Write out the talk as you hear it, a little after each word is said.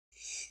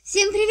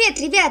Всем привет,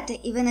 ребята!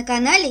 И вы на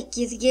канале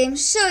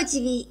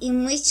KidsGameShowTV. И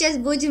мы сейчас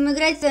будем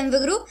играть с вами в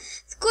игру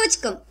с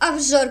котиком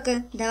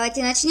обжорка.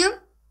 Давайте начнем.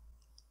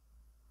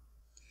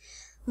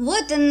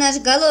 Вот он, наш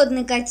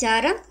голодный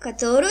котяра,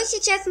 которого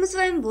сейчас мы с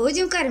вами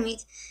будем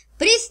кормить.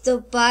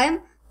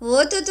 Приступаем.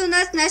 Вот тут у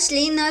нас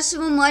нашли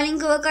нашего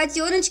маленького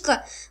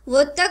котеночка.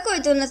 Вот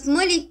такой-то у нас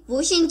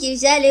малепусенький.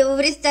 Взяли его в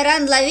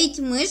ресторан ловить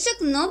мышек,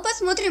 но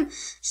посмотрим,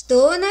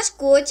 что наш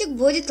котик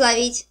будет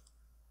ловить.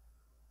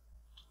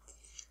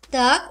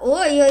 Так,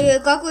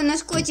 ой-ой-ой, какой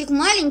наш котик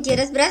маленький,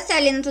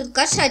 разбросали на тут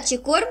кошачий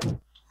корм.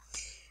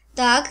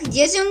 Так,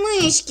 где же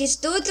мышки?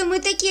 Что-то мы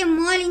такие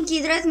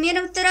маленькие,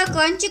 размером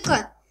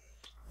тараканчика.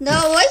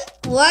 Да,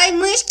 ой,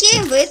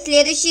 мышки, вы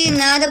следующие,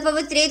 надо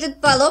побыстрее тут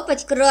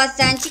полопать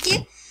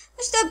круассанчики.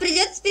 Что,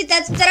 придется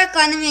питаться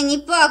тараканами, они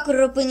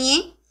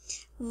покрупнее.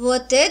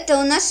 Вот это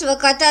у нашего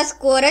кота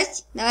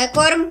скорость. Давай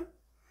корм.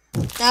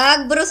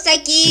 Так,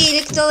 брусаки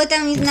или кто вы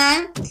там, не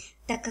знаю.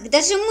 Так,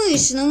 когда же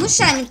мыши? Ну,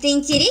 мышами-то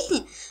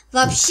интереснее.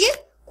 Вообще,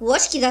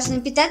 кошки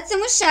должны питаться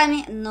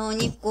мышами, но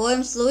ни в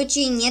коем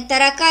случае не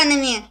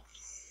тараканами.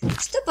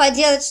 Что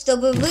поделать,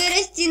 чтобы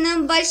вырасти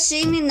нам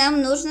большими,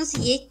 нам нужно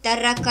съесть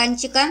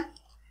тараканчика.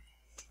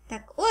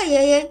 Так,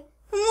 ой-ой-ой,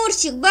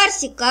 Мурчик,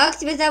 Барсик, как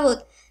тебя зовут?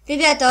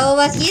 Ребята, а у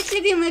вас есть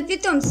любимые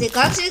питомцы?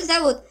 Как же их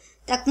зовут?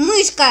 Так,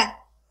 мышка,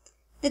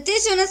 да ты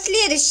же у нас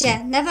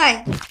следующая,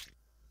 давай.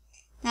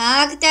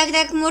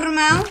 Так,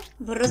 Мурмяу,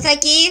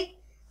 брусаки,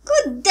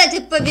 куда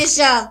ты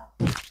побежал?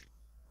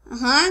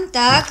 Ага,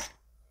 так.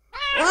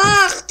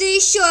 Ах, ты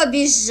еще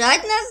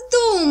обижать нас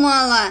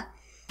думала,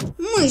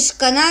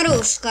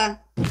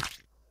 мышка-нарушка.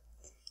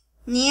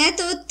 Нет,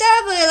 тут-то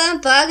было,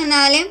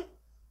 погнали.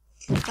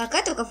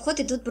 Пока только в ход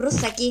идут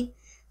брусаки.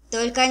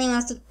 Только они у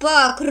нас тут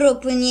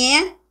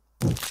покрупнее.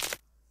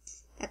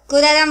 Так,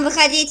 куда там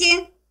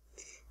выходите?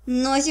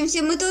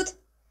 Носимся мы тут.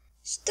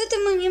 Что-то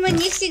мы мимо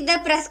них всегда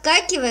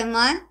проскакиваем,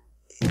 а?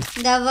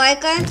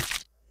 Давай-ка,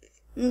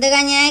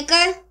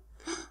 догоняй-ка.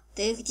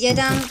 Ты где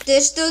там?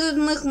 Ты что тут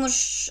моих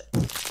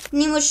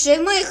не мышей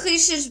моих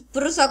ищешь,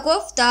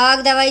 брусаков?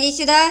 Так, давай иди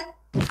сюда.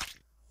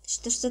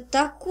 Что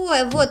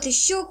такое? Вот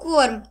еще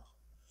корм.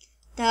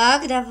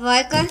 Так,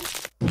 давай-ка.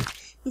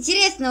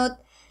 Интересно, вот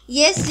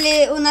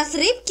если у нас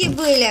рыбки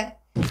были,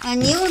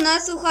 они у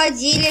нас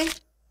уходили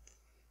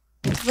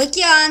в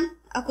океан.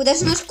 А куда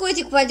же наш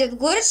котик пойдет? В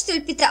город, что ли,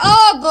 питаться?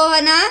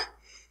 Обана!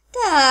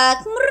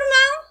 Так,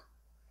 мурмяу.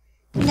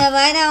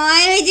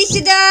 Давай, иди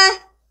сюда.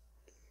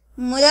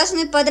 Мы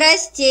должны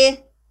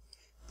подрасти.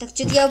 Так,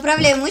 что-то я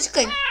управляю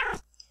мышкой.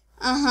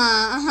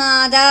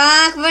 Ага,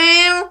 так,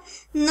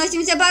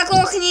 носимся по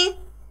кухне.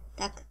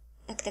 Так,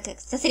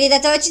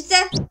 сосредоточиться.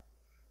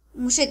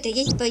 Мышей-то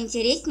есть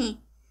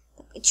поинтересней.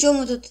 Так, что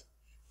мы тут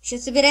еще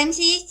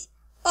собираемся есть?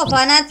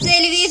 Опа, на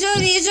цель,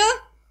 вижу.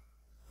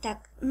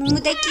 Так, ну мы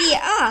такие,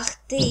 ах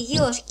ты,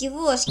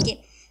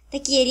 ёшки-вошки.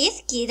 Такие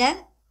резкие, да?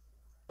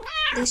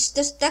 Да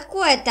что ж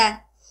такое-то?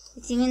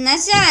 Этими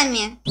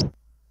ножами.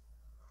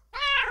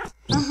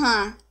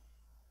 Ага.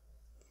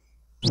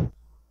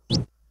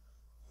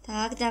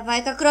 Так,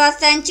 давай-ка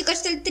круассанчика,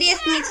 что ли,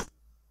 треснуть.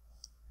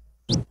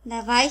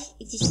 Давай,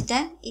 иди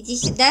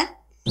сюда.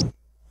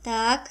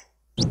 Так.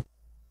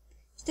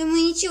 Что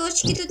мы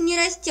ничегошечки тут не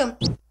растем.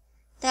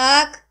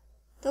 Так.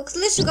 Только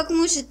слышу, как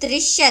мыши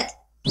трещат.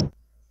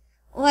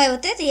 Ой,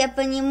 вот это я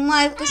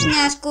понимаю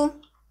вкусняшку.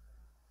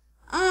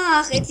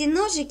 Ах, эти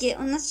ножики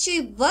у нас еще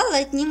и баллы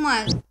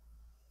отнимают.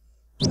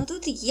 Но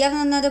тут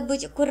явно надо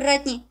быть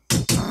аккуратней.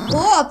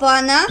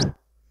 Опа-на!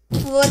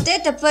 Вот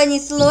это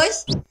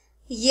понеслось.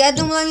 Я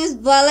думала, они с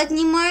балл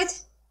отнимают.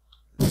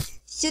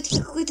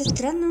 Все-таки какой-то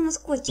странный у нас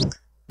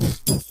котик.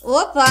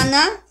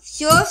 Опа-на!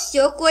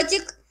 Все,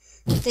 котик.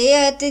 Ты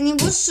это не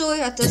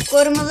бушуй, а то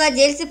скоро мы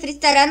владельцев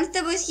ресторана с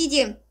тобой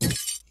съедим.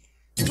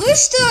 Вы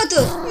что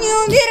тут не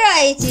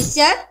убираетесь,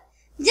 а?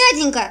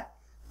 Дяденька,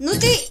 ну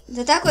ты...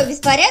 Да такой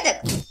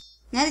беспорядок.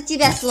 Надо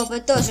тебя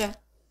слопать тоже.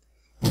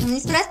 Так,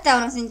 неспроста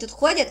у нас они тут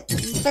ходят.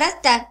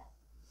 Неспроста.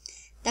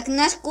 Так,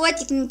 наш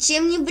котик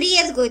ничем не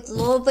брезгует.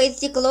 Лопает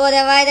стекло,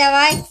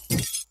 давай.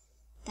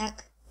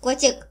 Так,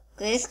 котик,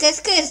 кыс,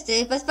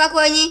 ты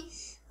поспокойней.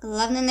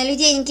 Главное, на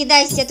людей не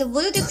кидайся, а то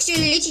будут их еще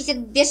лечить от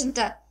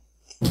бешенства.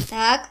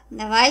 Так,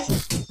 давай.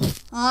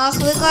 Ах,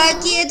 вы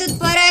какие тут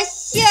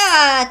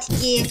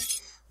поросятки.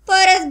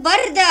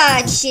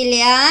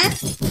 Поразбардачили, а?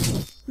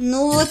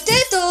 Ну вот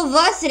это у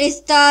вас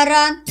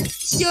ресторан.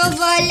 Все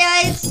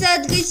валяется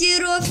от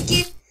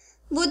газировки,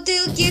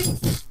 бутылки.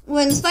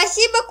 Ой, ну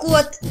спасибо,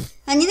 кот.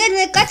 Они,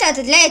 наверное,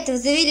 кота-то для этого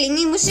завели.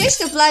 Не мышей,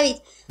 чтобы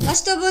ловить, а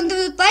чтобы он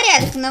тут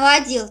порядок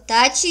наводил.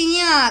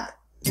 Точняк.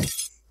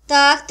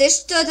 Так, ты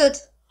что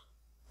тут?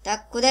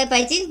 Так, куда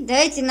пойти?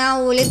 Давайте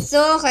на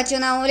улицу. Хочу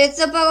на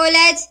улицу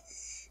погулять.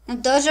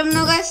 Там тоже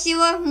много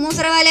всего.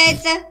 Мусор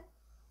валяется.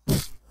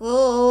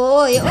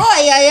 Ой,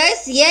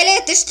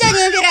 съели. Ты что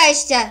не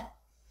убираешься?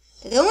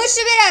 Ты думаешь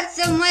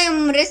убираться в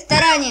моем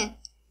ресторане?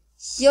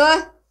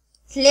 Все.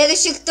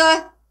 Следующий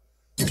кто?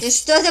 Ты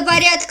что за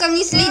порядком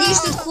не следишь,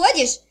 тут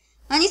ходишь?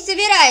 А не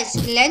собираешь.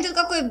 Глянь, тут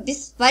какой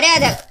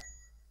беспорядок.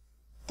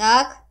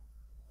 Так.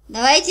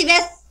 Давай тебя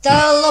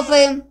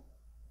столопаем.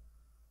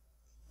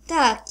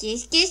 Так,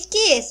 кис.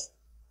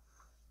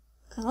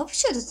 Кого бы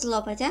еще тут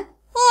слопать, а?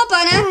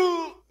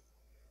 Опа-на!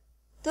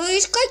 То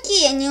есть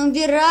какие они,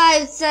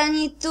 убираются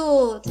они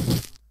тут.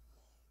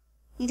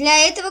 И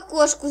для этого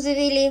кошку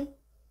завели.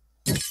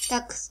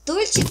 Так,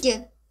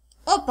 стульчики.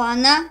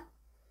 Опа-на!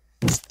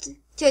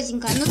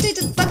 Тетенька, ну ты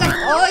тут пока...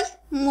 Ой,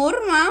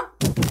 мурма.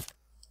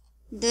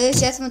 Да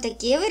сейчас мы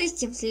такие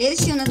вырастим.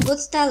 Следующие у нас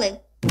будут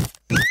столы.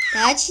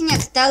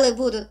 Точняк, столы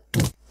будут.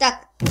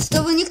 Так,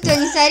 чтобы никто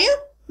не сорил,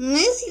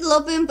 мы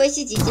слопаем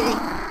посетителей.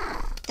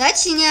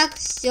 Точняк,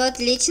 все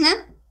отлично.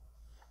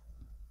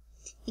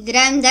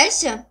 Играем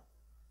дальше.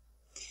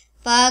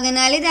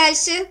 Погнали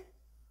дальше.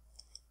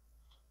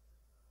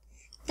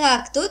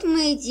 Так, тут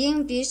мы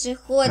едим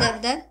пешеходов,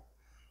 да?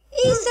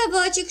 И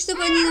собачек,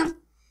 чтобы они нам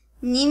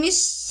не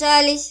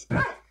мешались.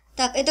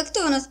 Так, это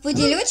кто у нас,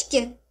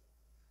 пуделечки?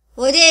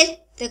 Пудель,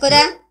 ты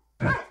куда?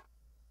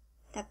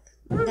 Так,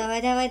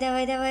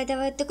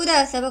 давай. Ты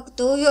куда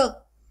собаку-то увел?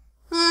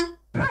 А?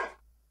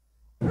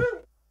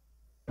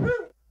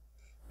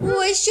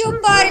 Ой, еще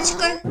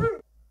парочка.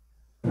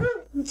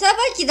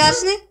 Собаки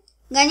должны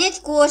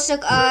гонять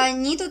кошек, а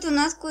они тут у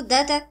нас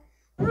куда-то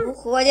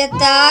уходят.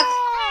 Так.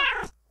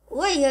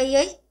 Ой.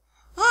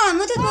 А,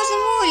 мы тут можем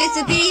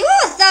улицу перейти.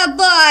 О,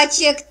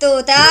 собачек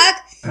тут, так.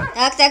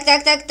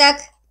 Так.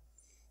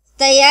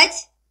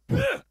 Стоять.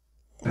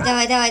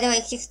 Так, давай,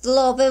 их всех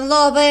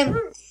лопаем.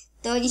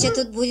 То они сейчас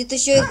тут будет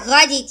еще и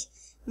гадить.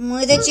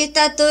 Мы за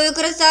чистоту и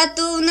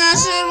красоту в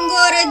нашем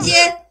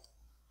городе.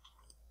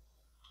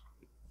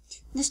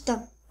 Ну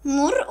что,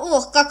 Мур?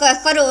 Ох,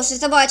 какая хорошая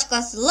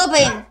собачка,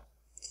 слопаем.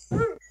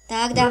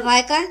 Так,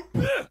 давай-ка.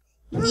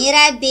 Не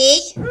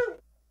робей.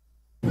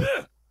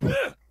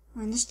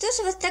 Ой, ну что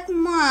же вас так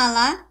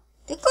мало?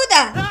 Ты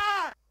куда?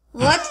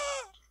 Вот.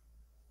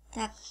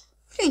 Так,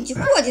 гляньте,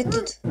 ходит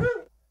тут.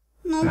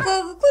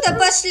 Ну-ка, вы куда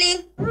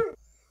пошли?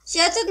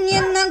 Сейчас тут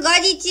мне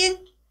нагадите.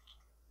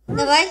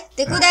 Давай,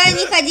 ты куда?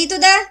 Не ходи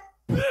туда.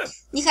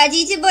 Не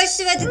ходите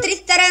больше в этот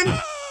ресторан.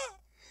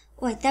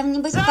 Ой, там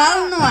небось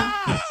полно.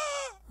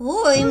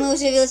 Ой, мы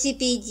уже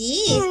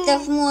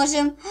велосипедистов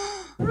можем.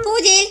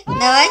 Пудель,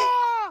 давай.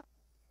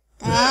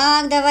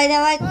 Так,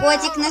 давай,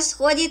 котик наш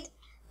ходит.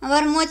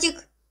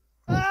 Вормотик.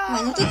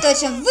 Ой, ну тут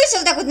точно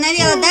вышел так вот на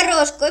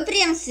велодорожку и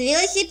прям с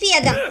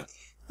велосипедом.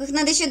 Их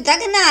надо еще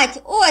догнать.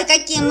 Ой,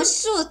 какие мы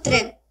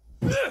шустрые.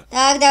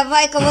 Так,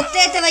 давай-ка вот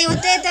этого и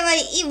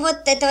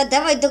вот этого.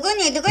 Давай,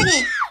 догоняй.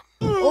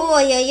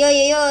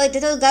 Ой, да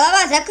тут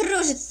голова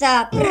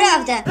закружится,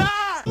 правда.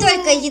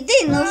 Столько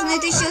еды, нужно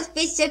это еще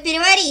успеть все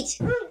переварить.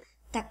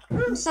 Так,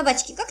 ну,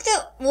 собачки,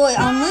 как-то... Ой,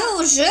 а мы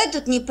уже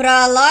тут не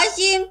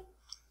пролазим.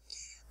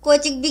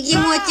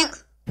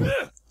 Котик-бегемотик.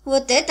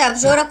 Вот это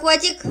обжора,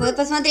 котик. Вот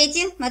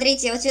посмотрите,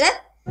 смотрите, вот сюда.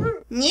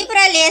 Не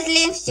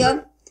пролезли,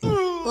 все.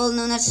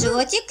 Полный у нас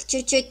животик,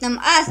 чуть-чуть нам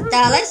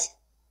осталось.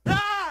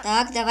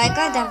 Так,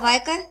 давай-ка.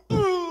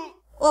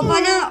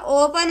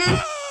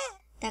 Опана.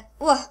 Так,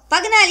 о,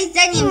 погнались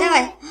за ним,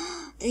 давай.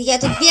 Я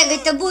тут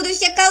бегать-то буду,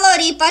 все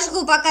калории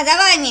пожгу пока за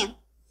вами.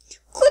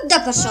 Куда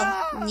пошел?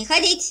 Не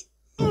ходить.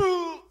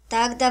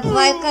 Так,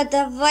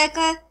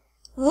 давай-ка.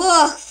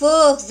 Ох,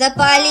 фух,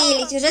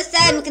 запалились, уже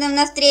сами к нам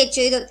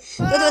навстречу идут.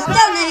 Тут вот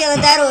стал на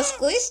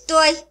велодорожку и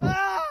стой.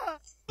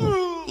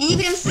 И они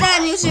прям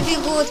сами уже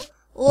бегут.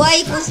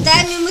 Ой,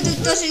 кустами мы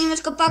тут тоже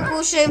немножко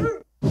покушаем.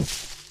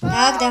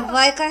 Так,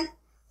 давай-ка.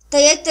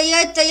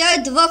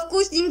 Стоять, два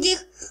вкусненьких.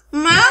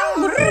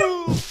 Мам.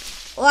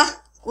 О,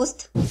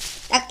 куст.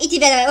 Так, и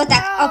тебя давай, вот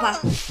так, опа.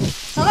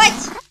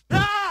 Хватит.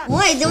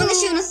 Ой, да он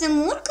еще у нас и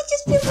муркать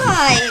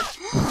успевает.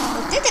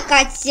 Вот это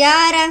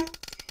котяра.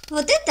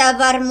 Вот это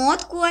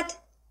обормот кот.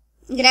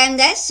 Играем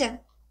дальше?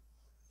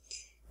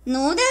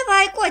 Ну,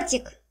 давай,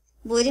 котик.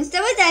 Будем с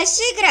тобой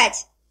дальше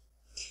играть.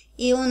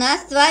 И у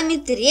нас с вами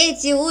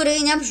 3-й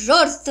уровень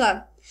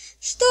обжорства.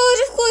 Что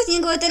же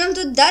вкусненького-то нам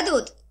тут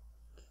дадут?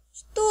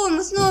 Что,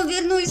 мы снова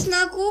вернулись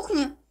на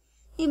кухню?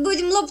 И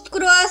будем лопать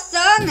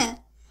круассаны?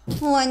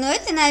 Ой, ну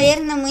это,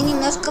 наверное, мы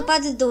немножко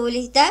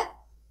подсдулись, да?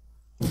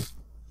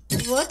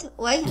 Вот,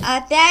 ой,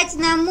 опять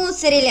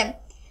намусорили.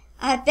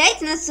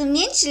 Опять нас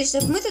уменьшили,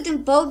 чтобы мы тут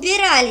им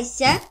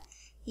поубирались, а?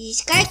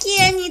 Ишь, какие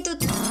они тут.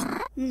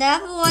 Да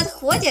вот,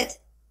 ходят.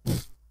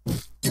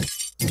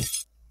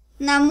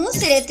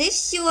 Намусорят и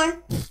все.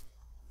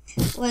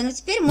 Ой, ну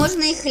теперь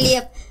можно и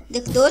хлеб.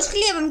 Да кто ж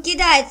хлебом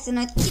кидается?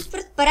 Ну это какие-то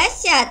просто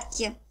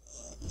поросятки.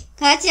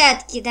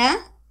 Котятки, да?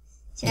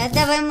 Сейчас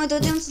давай мы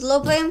тут им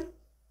слопаем.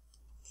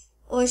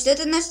 Ой,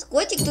 что-то наш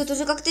котик тут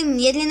уже как-то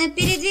медленно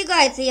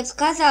передвигается, я бы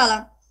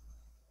сказала.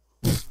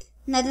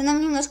 Надо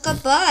нам немножко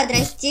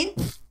подрасти.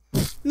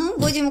 Ну,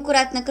 будем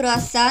аккуратно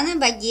круассаны,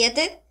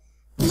 багеты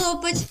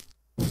лопать.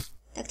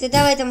 Так, ты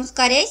давай там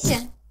ускоряйся.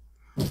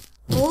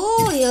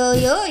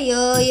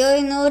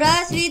 Ой, ну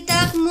разве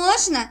так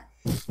можно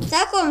в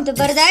таком-то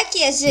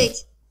бардаке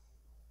жить?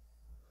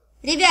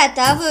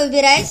 Ребята, а вы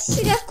убираете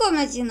себя в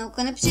комнате?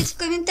 Ну-ка, напишите в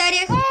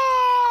комментариях.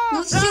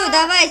 Ну все,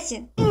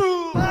 давайте.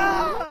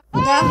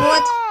 Да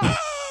вот.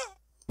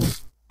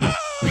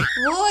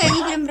 Ой,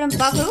 они прям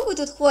по кругу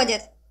тут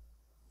ходят.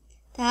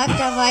 Так,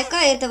 давай-ка,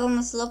 этого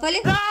мы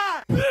слопали.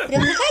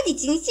 Прям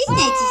заходите, не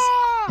стесняйтесь.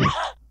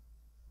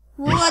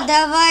 Вот,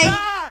 давай.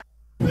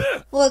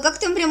 Ой, как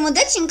там прям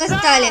удачненько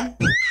стали.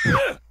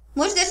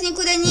 Может даже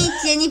никуда не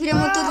идти, они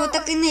прямо тут вот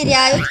так и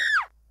ныряют.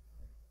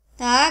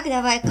 Так,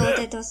 давай-ка вот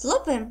этого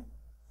слопаем.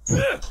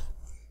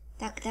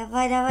 Так,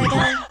 давай.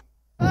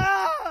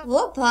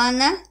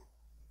 Опа-на.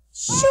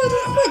 Чё вы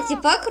тут ходите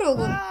по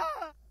кругу?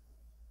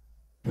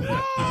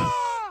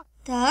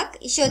 Так,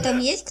 еще там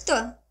есть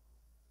кто?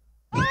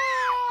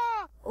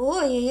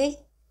 Ой-ой-ой.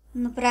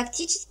 Ну,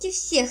 практически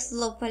всех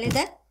слопали,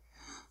 да?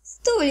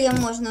 Стулья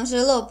можно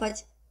уже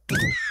лопать.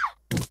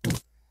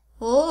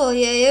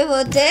 Ой-ой-ой,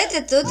 вот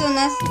это тут у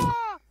нас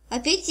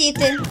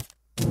аппетиты.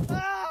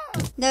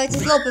 Давайте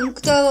слопаем,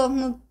 кто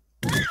мы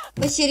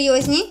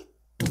посерьезней.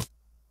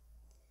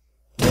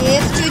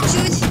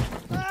 Чуть-чуть.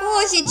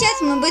 О,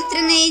 сейчас мы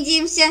быстро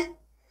наедимся.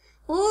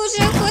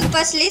 Уже в ход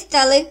пошли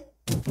столы.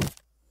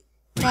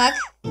 Так.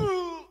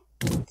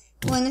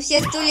 Ой, ну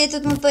все стулья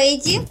тут мы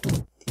поедим.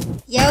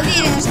 Я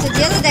уверена, что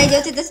дело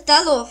дойдет и до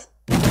столов.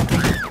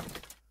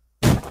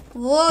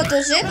 Вот,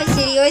 уже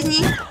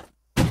посерьезней.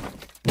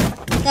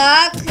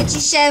 Так,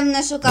 очищаем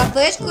нашу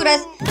кафешку.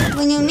 Раз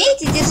вы не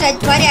умеете держать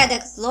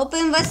порядок,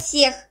 слопаем вас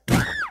всех.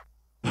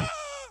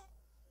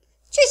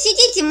 Че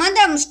сидите,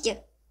 мадамушки?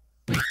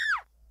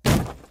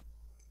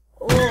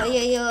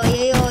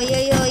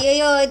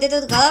 Ой-ой-ой-ой-ой-ой-ой-ой, да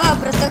тут голова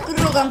просто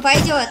кругом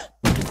пойдет.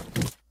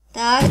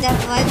 Так,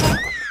 давай-ка.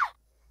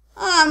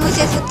 А, мы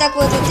сейчас вот так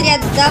вот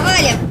ряд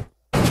завалим.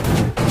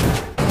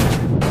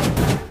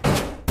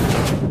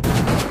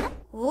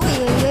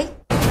 Ой-ой-ой.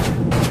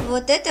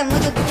 Вот это мы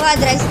тут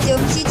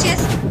подрастем сейчас.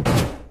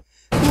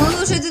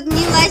 Мы уже тут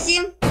не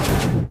лазим.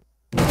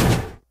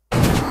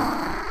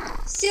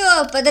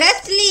 Все,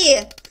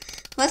 подросли.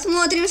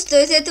 Посмотрим, что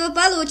из этого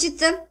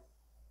получится.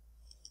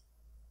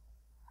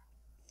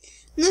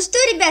 Ну что,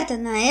 ребята,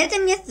 на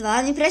этом я с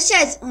вами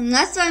прощаюсь. У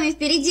нас с вами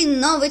впереди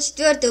новый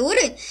 4-й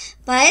уровень,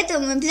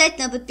 поэтому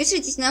обязательно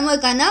подпишитесь на мой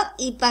канал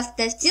и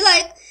поставьте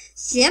лайк.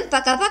 Всем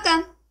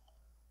пока-пока!